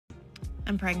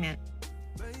I'm pregnant.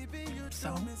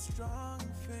 So?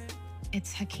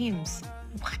 It's Hakeem's.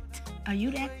 What? Are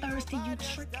you that thirsty, you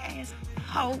trick-ass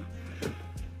hoe?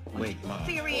 Wait, Mom.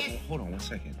 Serious? Hold on 1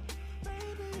 second.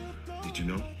 Did you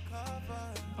know?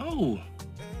 Oh.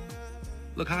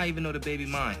 Look, how I even know the baby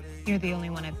mine? You're the only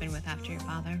one I've been with after your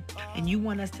father. And you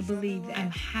want us to believe that?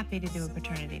 I'm happy to do a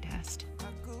paternity test.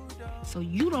 So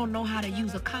you don't know how to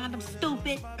use a condom,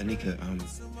 stupid? Anika,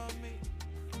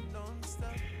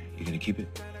 you gonna keep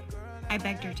it? I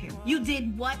begged her to. You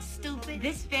did what, stupid?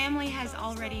 This family has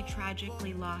already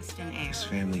tragically lost an heir. This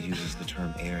family uses the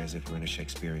term heir as if we're in a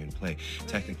Shakespearean play.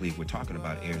 Technically, if we're talking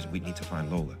about heirs, we need to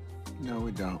find Lola. No,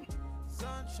 we don't.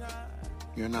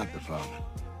 You're not the father.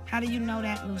 How do you know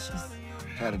that, Lucius?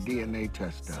 Had a DNA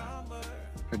test done.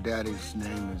 Her daddy's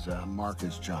name is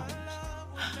Marcus Jones.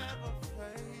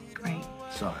 Great.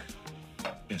 Sorry.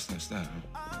 Yes, that's that,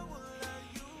 huh?